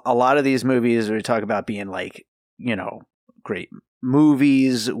lot of these movies we talk about being great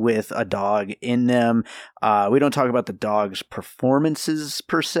movies with a dog in them. We don't talk about the dog's performances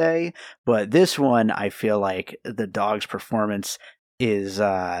per se, but this one, I feel like the dog's performance is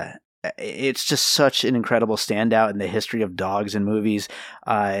it's just such an incredible standout in the history of dogs in movies.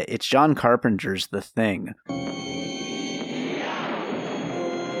 It's John Carpenter's The Thing.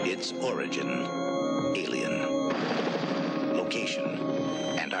 Its origin, alien. Location,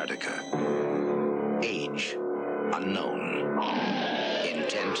 Antarctica. Age, unknown.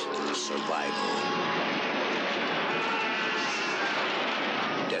 Intent, survival.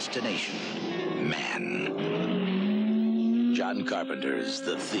 Destination, man. John Carpenter's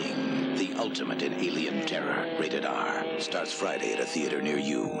The Thing, the ultimate in alien terror, rated R. Starts Friday at a theater near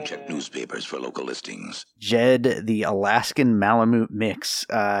you. Check newspapers for local listings. Jed, the Alaskan Malamute Mix.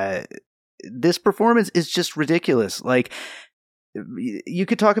 This performance is just ridiculous. You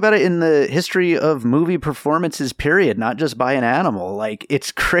could talk about it in the history of movie performances, period, not just by an animal.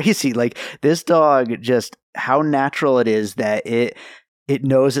 It's crazy. This dog, just how natural it is that it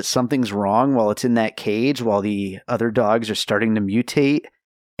knows that something's wrong while it's in that cage, while the other dogs are starting to mutate.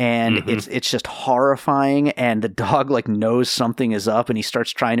 and it's just horrifying, and the dog like knows something is up, and he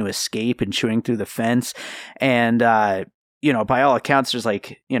starts trying to escape and chewing through the fence, and by all accounts, there's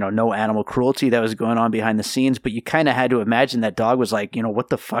like, no animal cruelty that was going on behind the scenes, but you kind of had to imagine that dog was like, what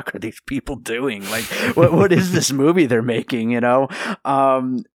the fuck are these people doing? Like, what is this movie they're making?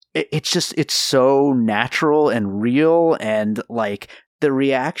 It's so natural and real, and like the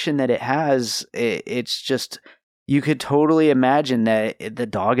reaction that it has, it's just, you could totally imagine that the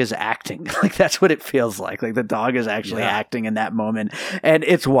dog is acting. Like, that's what it feels like. Like, the dog is actually acting in that moment. And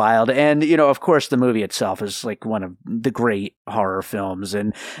it's wild. And, of course, the movie itself is like one of the great horror films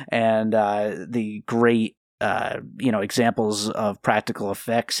and the great, examples of practical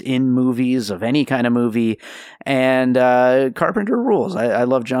effects in movies, of any kind of movie. And Carpenter rules. I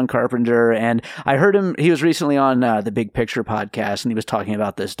love John Carpenter. And I heard him, he was recently on the Big Picture podcast, and he was talking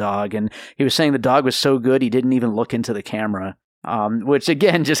about this dog. And he was saying the dog was so good, he didn't even look into the camera. Which,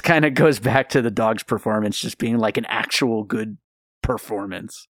 again, just kind of goes back to the dog's performance just being like an actual good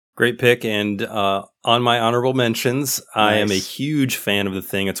performance. Great pick. And on my honorable mentions, I am a huge fan of The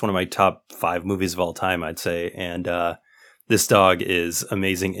Thing. It's one of my top 5 movies of all time, I'd say. And this dog is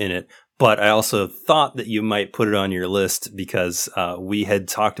amazing in it. But I also thought that you might put it on your list because we had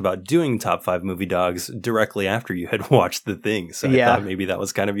talked about doing top 5 movie dogs directly after you had watched The Thing. So I thought maybe that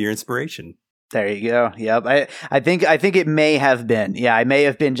was kind of your inspiration. There you go. Yep. I think it may have been. Yeah, I may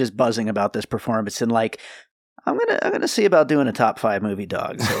have been just buzzing about this performance and like, I'm gonna see about doing a top 5 movie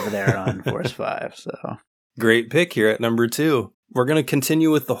dogs over there on Force 5. So great pick here at number 2. We're gonna continue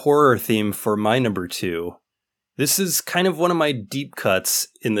with the horror theme for my number 2. This is kind of one of my deep cuts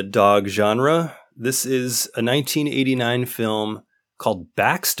in the dog genre. This is a 1989 film called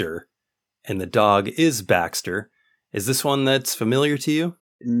Baxter, and the dog is Baxter. Is this one that's familiar to you?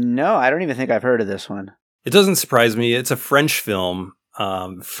 No, I don't even think I've heard of this one. It doesn't surprise me. It's a French film.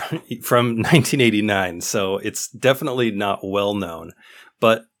 From 1989, so it's definitely not well known.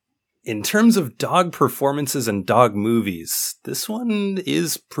 But in terms of dog performances and dog movies, this one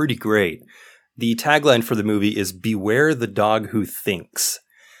is pretty great. The tagline for the movie is "Beware the Dog Who Thinks."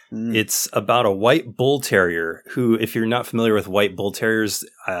 It's about a white bull terrier who, if you're not familiar with white bull terriers,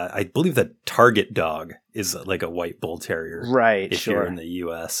 I believe that Target dog is like a white bull terrier, right? If you're in the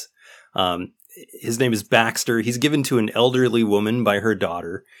U.S. His name is Baxter. He's given to an elderly woman by her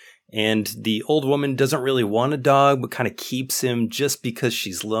daughter, and the old woman doesn't really want a dog, but kind of keeps him just because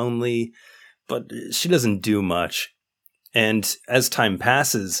she's lonely, but she doesn't do much. And as time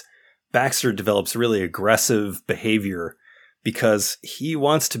passes, Baxter develops really aggressive behavior because he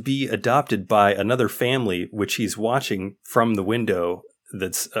wants to be adopted by another family, which he's watching from the window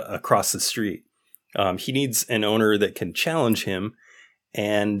that's across the street. He needs an owner that can challenge him.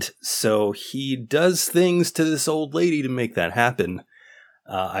 And so he does things to this old lady to make that happen.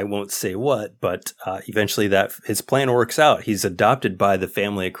 I won't say what, but eventually that his plan works out. He's adopted by the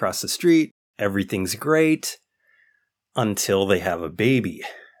family across the street. Everything's great until they have a baby.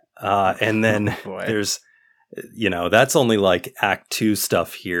 And then there's, that's only like Act 2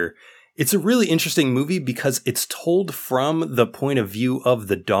 stuff here. It's a really interesting movie because it's told from the point of view of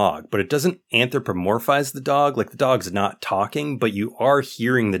the dog, but it doesn't anthropomorphize the dog. Like, the dog's not talking, but you are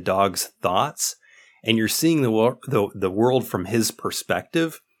hearing the dog's thoughts, and you're seeing the world from his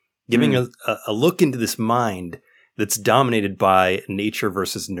perspective, giving a look into this mind that's dominated by nature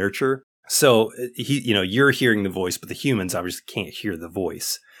versus nurture. So you're hearing the voice, but the humans obviously can't hear the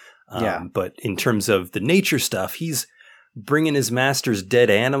voice. But in terms of the nature stuff, he's bringing his master's dead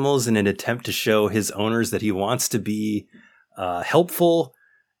animals in an attempt to show his owners that he wants to be helpful.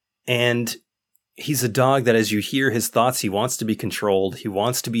 And he's a dog that, as you hear his thoughts, he wants to be controlled. He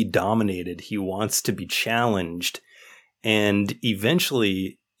wants to be dominated. He wants to be challenged. And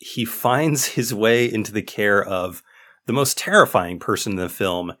eventually he finds his way into the care of the most terrifying person in the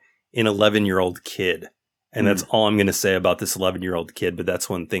film, an 11-year-old kid. And that's all I'm going to say about this 11-year-old kid, but that's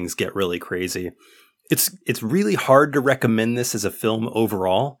when things get really crazy. It's really hard to recommend this as a film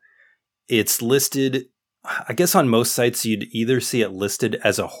overall. It's listed, I guess on most sites, you'd either see it listed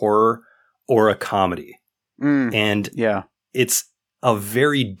as a horror or a comedy. And it's a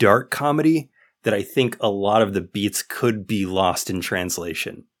very dark comedy that I think a lot of the beats could be lost in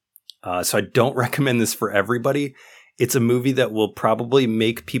translation. So I don't recommend this for everybody. It's a movie that will probably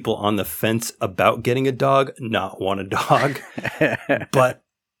make people on the fence about getting a dog not want a dog. But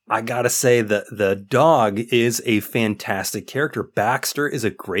I gotta say that the dog is a fantastic character. Baxter is a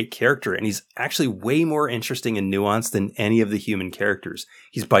great character, and he's actually way more interesting and nuanced than any of the human characters.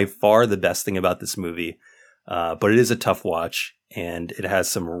 He's by far the best thing about this movie, but it is a tough watch, and it has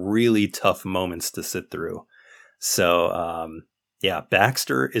some really tough moments to sit through. So, Yeah,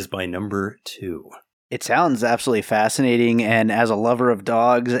 Baxter is my number 2. It sounds absolutely fascinating, and as a lover of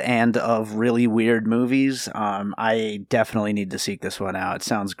dogs and of really weird movies, I definitely need to seek this one out. It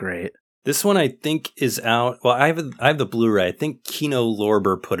sounds great. This one I think is out. Well, I have the Blu-ray. I think Kino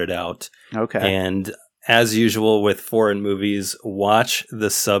Lorber put it out. Okay. And as usual with foreign movies, watch the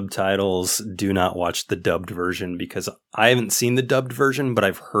subtitles. Do not watch the dubbed version, because I haven't seen the dubbed version, but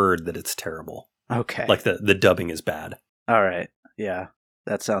I've heard that it's terrible. Okay. Like the dubbing is bad. All right. Yeah.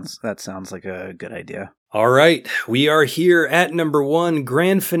 That sounds like a good idea. All right. We are here at number 1,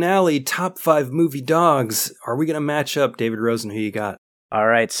 grand finale, top 5 movie dogs. Are we going to match up, David Rosen? Who you got? All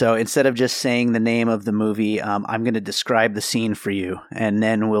right, so instead of just saying the name of the movie, I'm going to describe the scene for you, and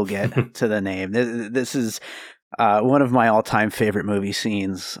then we'll get to the name. This is one of my all-time favorite movie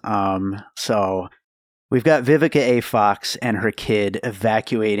scenes. So we've got Vivica A. Fox and her kid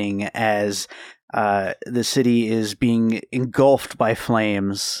evacuating as the city is being engulfed by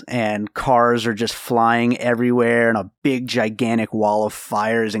flames, and cars are just flying everywhere, and a big gigantic wall of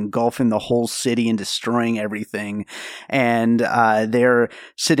fire is engulfing the whole city and destroying everything. And they're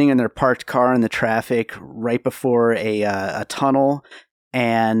sitting in their parked car in the traffic right before a tunnel,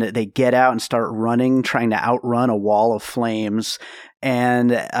 and they get out and start running, trying to outrun a wall of flames.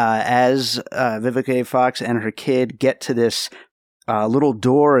 And as Vivica A. Fox and her kid get to this little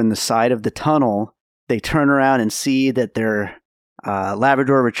door in the side of the tunnel, they turn around and see that their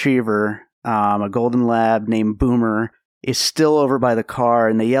Labrador Retriever, a golden lab named Boomer, is still over by the car,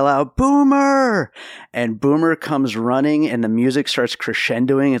 and they yell out, "Boomer!" And Boomer comes running, and the music starts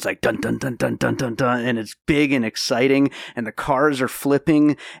crescendoing. It's like dun dun dun dun dun dun dun, and it's big and exciting, and the cars are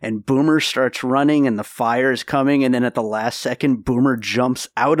flipping, and Boomer starts running, and the fire is coming, and then at the last second, Boomer jumps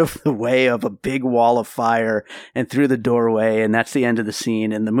out of the way of a big wall of fire and through the doorway, and that's the end of the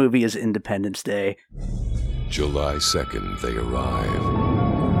scene, and the movie is Independence Day. July 2nd, they arrive.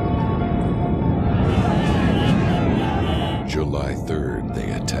 July 3rd,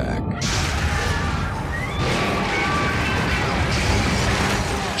 they attack.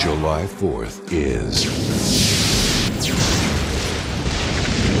 July 4th is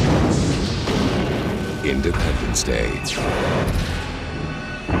Independence Day.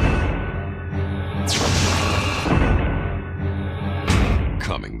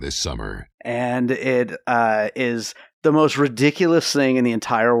 Coming this summer. And it is the most ridiculous thing in the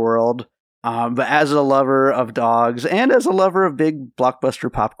entire world. But as a lover of dogs and as a lover of big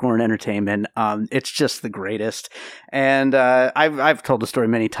blockbuster popcorn entertainment, it's just the greatest. And I've told the story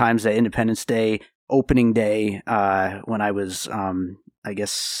many times that Independence Day, opening day, when I was, I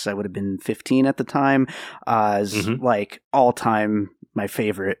guess I would have been 15 at the time, is like all time my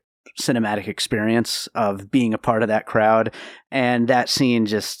favorite cinematic experience of being a part of that crowd. And that scene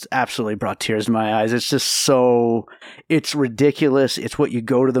just absolutely brought tears to my eyes. It's just it's ridiculous. It's what you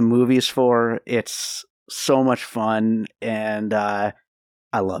go to the movies for. It's so much fun, and I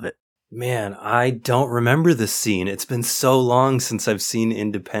love it. Man, I don't remember this scene. It's been so long since I've seen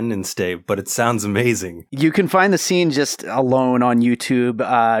Independence Day, but it sounds amazing. You can find the scene just alone on YouTube.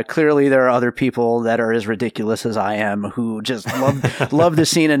 Clearly, there are other people that are as ridiculous as I am who just love the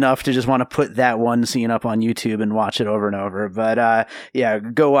scene enough to just want to put that one scene up on YouTube and watch it over and over. But yeah,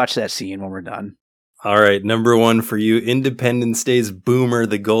 go watch that scene when we're done. All right, number 1 for you, Independence Day's Boomer,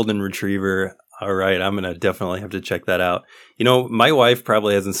 the Golden Retriever. All right, I'm going to definitely have to check that out. You know, my wife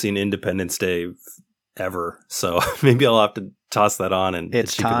probably hasn't seen Independence Day ever, so maybe I'll have to toss that on and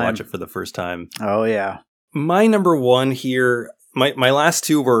she can watch it for the first time. Oh, yeah. My number 1 here, my last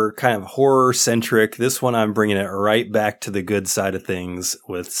 2 were kind of horror-centric. This one, I'm bringing it right back to the good side of things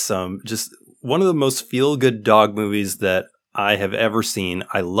with just one of the most feel-good dog movies that I have ever seen.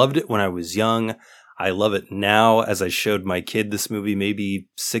 I loved it when I was young. I love it now, as I showed my kid this movie maybe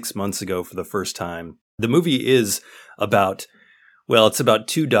 6 months ago for the first time. The movie is about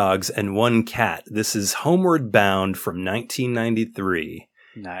 2 dogs and 1 cat. This is Homeward Bound from 1993.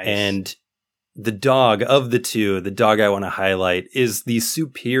 Nice. And the dog of the 2, the dog I want to highlight, is the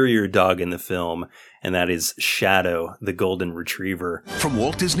superior dog in the film, and that is Shadow, the Golden Retriever. From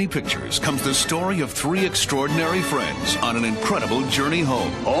Walt Disney Pictures comes the story of 3 extraordinary friends on an incredible journey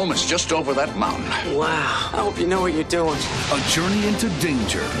home. Home is just over that mountain. Wow. I hope you know what you're doing. A journey into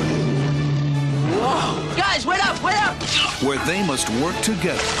danger. Whoa. Guys, wait up, wait up! Where they must work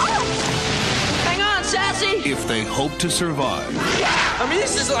together. Hang on, Sassy! If they hope to survive. I mean,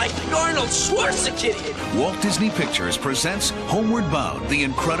 this is like Arnold Schwarzenegger. Walt Disney Pictures presents Homeward Bound, The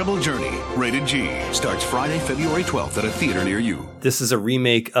Incredible Journey. Rated G. Starts Friday, February 12th at a theater near you. This is a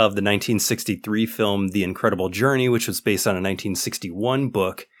remake of the 1963 film The Incredible Journey, which was based on a 1961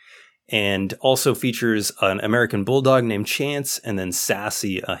 book. and also features an American bulldog named Chance, and then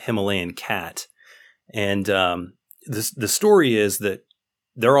Sassy, a Himalayan cat. And the story is that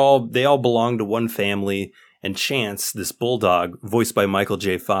they all belong to one family, and Chance, this bulldog, voiced by Michael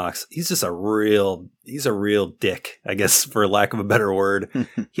J. Fox, he's a real dick, I guess, for lack of a better word.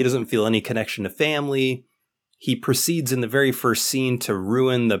 He doesn't feel any connection to family. He proceeds in the very first scene to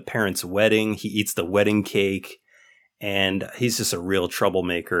ruin the parents' wedding. He eats the wedding cake, and he's just a real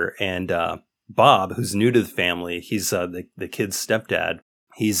troublemaker. And Bob, who's new to the family, he's the kid's stepdad.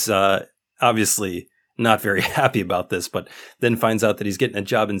 He's obviously not very happy about this, but then finds out that he's getting a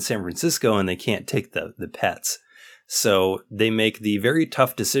job in San Francisco and they can't take the pets. So they make the very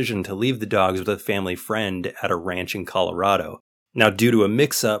tough decision to leave the dogs with a family friend at a ranch in Colorado. Now, due to a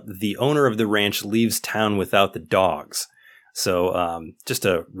mix-up, the owner of the ranch leaves town without the dogs. So just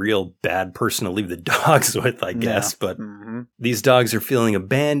a real bad person to leave the dogs with, I guess. Yeah. But these dogs are feeling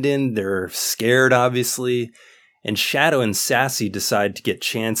abandoned. They're scared, obviously. And Shadow and Sassy decide to get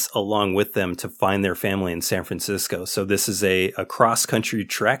Chance along with them to find their family in San Francisco. So this is a cross-country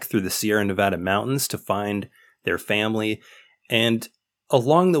trek through the Sierra Nevada mountains to find their family. And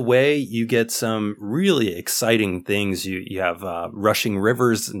along the way, you get some really exciting things. You have rushing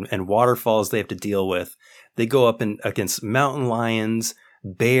rivers and waterfalls they have to deal with. They go up against mountain lions,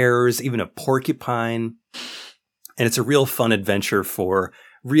 bears, even a porcupine. And it's a real fun adventure for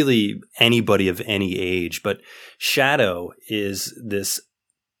really anybody of any age. But Shadow is this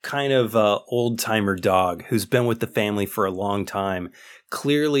kind of old-timer dog who's been with the family for a long time,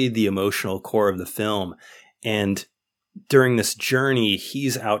 clearly the emotional core of the film. And during this journey,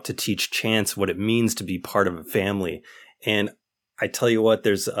 he's out to teach Chance what it means to be part of a family. And I tell you what,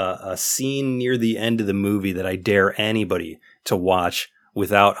 there's a scene near the end of the movie that I dare anybody to watch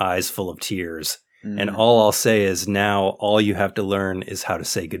without eyes full of tears. And all I'll say is now all you have to learn is how to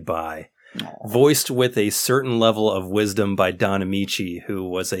say goodbye. Aww. Voiced with a certain level of wisdom by Don Amici, who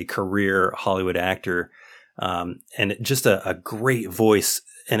was a career Hollywood actor. And just a great voice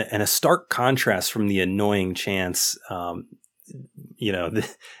and a stark contrast from the annoying Chance. The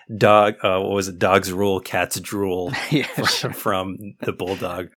dog, what was it? Dogs rule, cats drool from the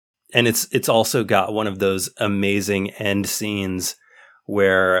bulldog. And it's also got one of those amazing end scenes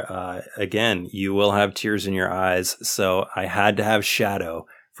where, again, you will have tears in your eyes. So I had to have Shadow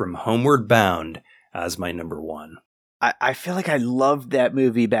from Homeward Bound as my number one. I feel like I loved that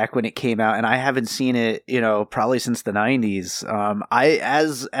movie back when it came out, and I haven't seen it, probably since the 90s.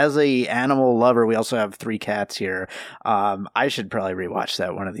 As a animal lover, we also have 3 cats here. I should probably rewatch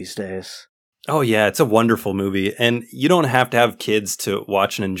that one of these days. Oh yeah, it's a wonderful movie, and you don't have to have kids to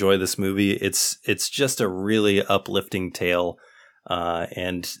watch and enjoy this movie. It's just a really uplifting tale,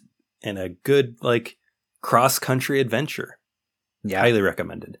 and a good cross-country adventure. Yeah, highly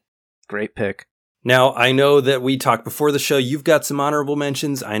recommended. Great pick. Now, I know that we talked before the show. You've got some honorable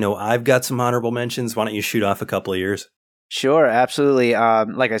mentions. I know I've got some honorable mentions. Why don't you shoot off a couple of yours? Sure, absolutely.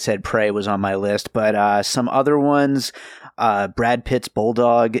 Like I said, Prey was on my list, but some other ones, Brad Pitt's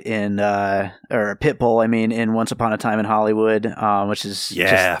Bulldog or Pitbull, in Once Upon a Time in Hollywood, which is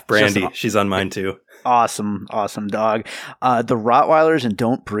Brandy. She's on mine too. Awesome dog. The Rottweilers in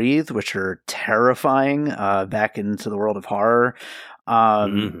Don't Breathe, which are terrifying, back into the world of horror.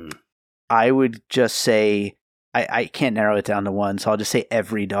 I would just say, I can't narrow it down to one, so I'll just say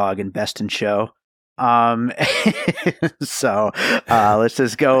every dog in Best in Show. So let's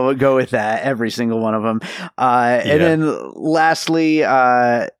just go with that, every single one of them. And then lastly,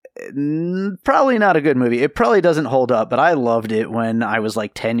 probably not a good movie. It probably doesn't hold up, but I loved it when I was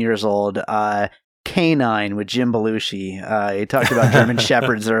like 10 years old. K9 with Jim Belushi. He talked about German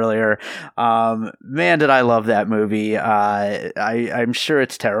Shepherds earlier. Man, did I love that movie. I'm sure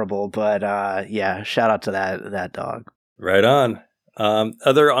it's terrible, but shout out to that dog. Right on.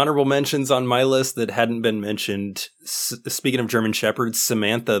 Other honorable mentions on my list that hadn't been mentioned. Speaking of German Shepherds,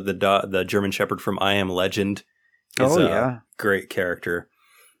 Samantha, the German Shepherd from I Am Legend, is a great character.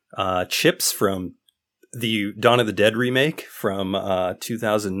 Chips from the Dawn of the Dead remake from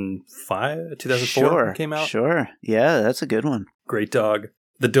 2004 came out. Sure. Yeah, that's a good one. Great dog.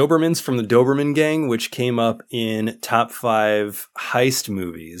 The Dobermans from the Doberman Gang, which came up in top 5 heist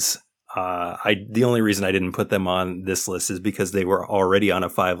movies. The only reason I didn't put them on this list is because they were already on a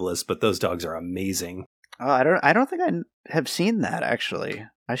 5 list, but those dogs are amazing. Oh, I don't think I have seen that, actually.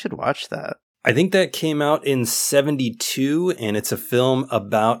 I should watch that. I think that came out in 1972, and it's a film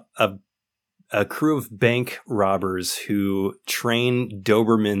about a crew of bank robbers who train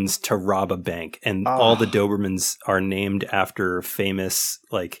Dobermans to rob a bank. And all the Dobermans are named after famous,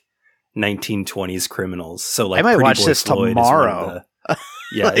 1920s criminals. So, I might watch this tomorrow.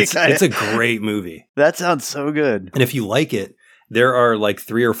 Yeah, Like, it's a great movie. That sounds so good. And if you like it, there are like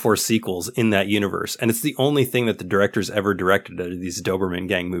 3 or 4 sequels in that universe. And it's the only thing that the director's ever directed out of these Doberman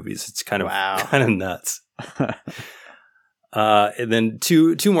gang movies. It's kind of nuts. And then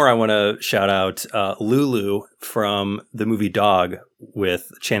two more I want to shout out. Lulu from the movie Dog with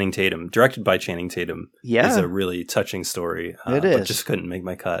Channing Tatum, directed by Channing Tatum. Yeah. Is a really touching story. It is. But just couldn't make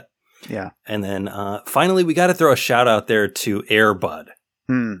my cut. Yeah. And then finally, we got to throw a shout out there to Air Bud.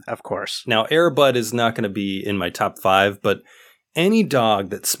 Of course. Now, Air Bud is not going to be in my top 5, but any dog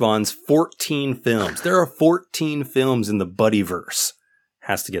that spawns 14 films, there are 14 films in the Buddyverse,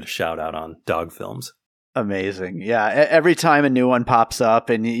 has to get a shout out on dog films. Amazing. Yeah. Every time a new one pops up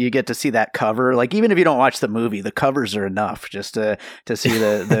and you get to see that cover, like even if you don't watch the movie, the covers are enough just to see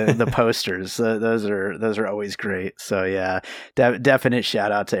the posters. Those are always great. So yeah, definite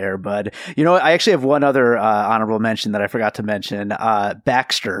shout out to Air Bud. You know, I actually have one other honorable mention that I forgot to mention.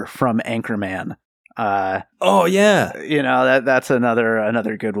 Baxter from Anchorman. Oh yeah. You know, that's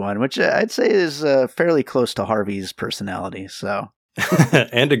another good one, which I'd say is fairly close to Harvey's personality. So.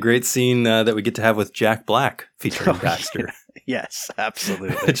 And a great scene that we get to have with Jack Black featuring Baxter. Yes,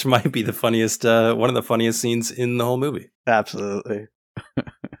 absolutely. Which might be the funniest, one of the funniest scenes in the whole movie. Absolutely.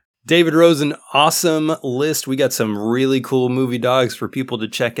 David Rosen, awesome list. We got some really cool movie dogs for people to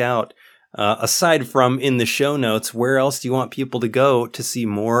check out. Aside from in the show notes, where else do you want people to go to see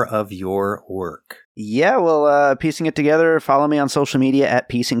more of your work? Yeah, well, piecing it together, follow me on social media at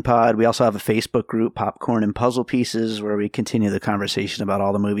PiecingPod. We also have a Facebook group, Popcorn and Puzzle Pieces, where we continue the conversation about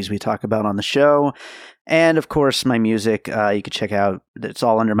all the movies we talk about on the show. And, of course, my music, you can check out. It's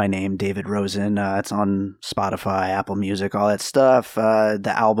all under my name, David Rosen. It's on Spotify, Apple Music, all that stuff.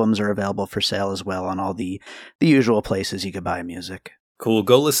 The albums are available for sale as well on all the usual places you could buy music. Cool.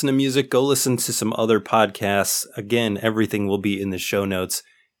 Go listen to music. Go listen to some other podcasts. Again, everything will be in the show notes.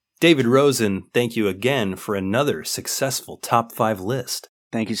 David Rosen, thank you again for another successful Top 5 list.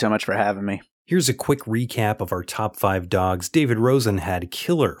 Thank you so much for having me. Here's a quick recap of our top 5 dogs. David Rosen had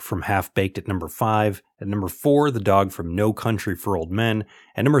Killer from Half Baked at number 5. At number 4, the dog from No Country for Old Men.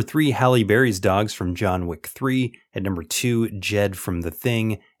 At number 3, Halle Berry's dogs from John Wick 3. At number 2, Jed from The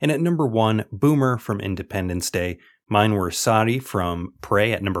Thing. And at number 1, Boomer from Independence Day. Mine were Sadi from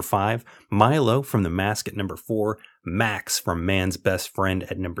Prey at number 5, Milo from The Mask at number 4, Max from Man's Best Friend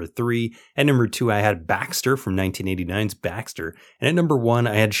at number 3, at number 2 I had Baxter from 1989's Baxter, and at number 1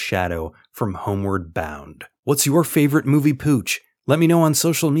 I had Shadow from Homeward Bound. What's your favorite movie pooch? Let me know on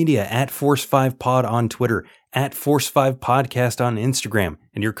social media at Force5Pod on Twitter, at Force5Podcast on Instagram,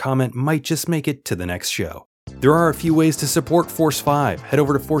 and your comment might just make it to the next show. There are a few ways to support Force 5. Head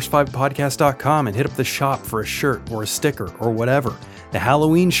over to force5podcast.com and hit up the shop for a shirt or a sticker or whatever. The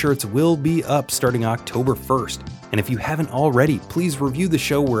Halloween shirts will be up starting October 1st. And if you haven't already, please review the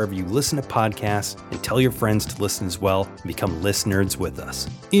show wherever you listen to podcasts and tell your friends to listen as well and become list-nerds with us.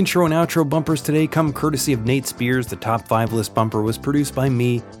 Intro and outro bumpers today come courtesy of Nate Spears. The Top 5 list bumper was produced by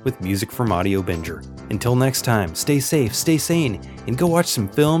me with music from Audio Binger. Until next time, stay safe, stay sane, and go watch some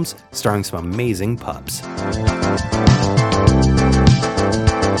films starring some amazing pups.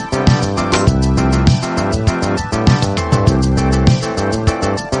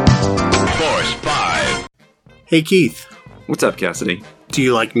 Force 5. Hey Keith. What's up, Cassidy? Do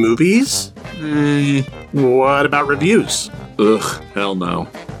you like movies? What about reviews? Ugh, hell no.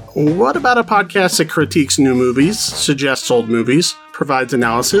 What about a podcast that critiques new movies, suggests old movies, provides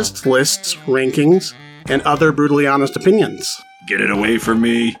analysis, lists, rankings, and other brutally honest opinions? Get it away from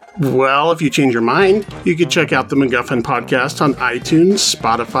me. Well, if you change your mind, you can check out the MacGuffin Podcast on iTunes,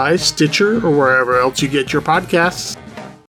 Spotify, Stitcher, or wherever else you get your podcasts.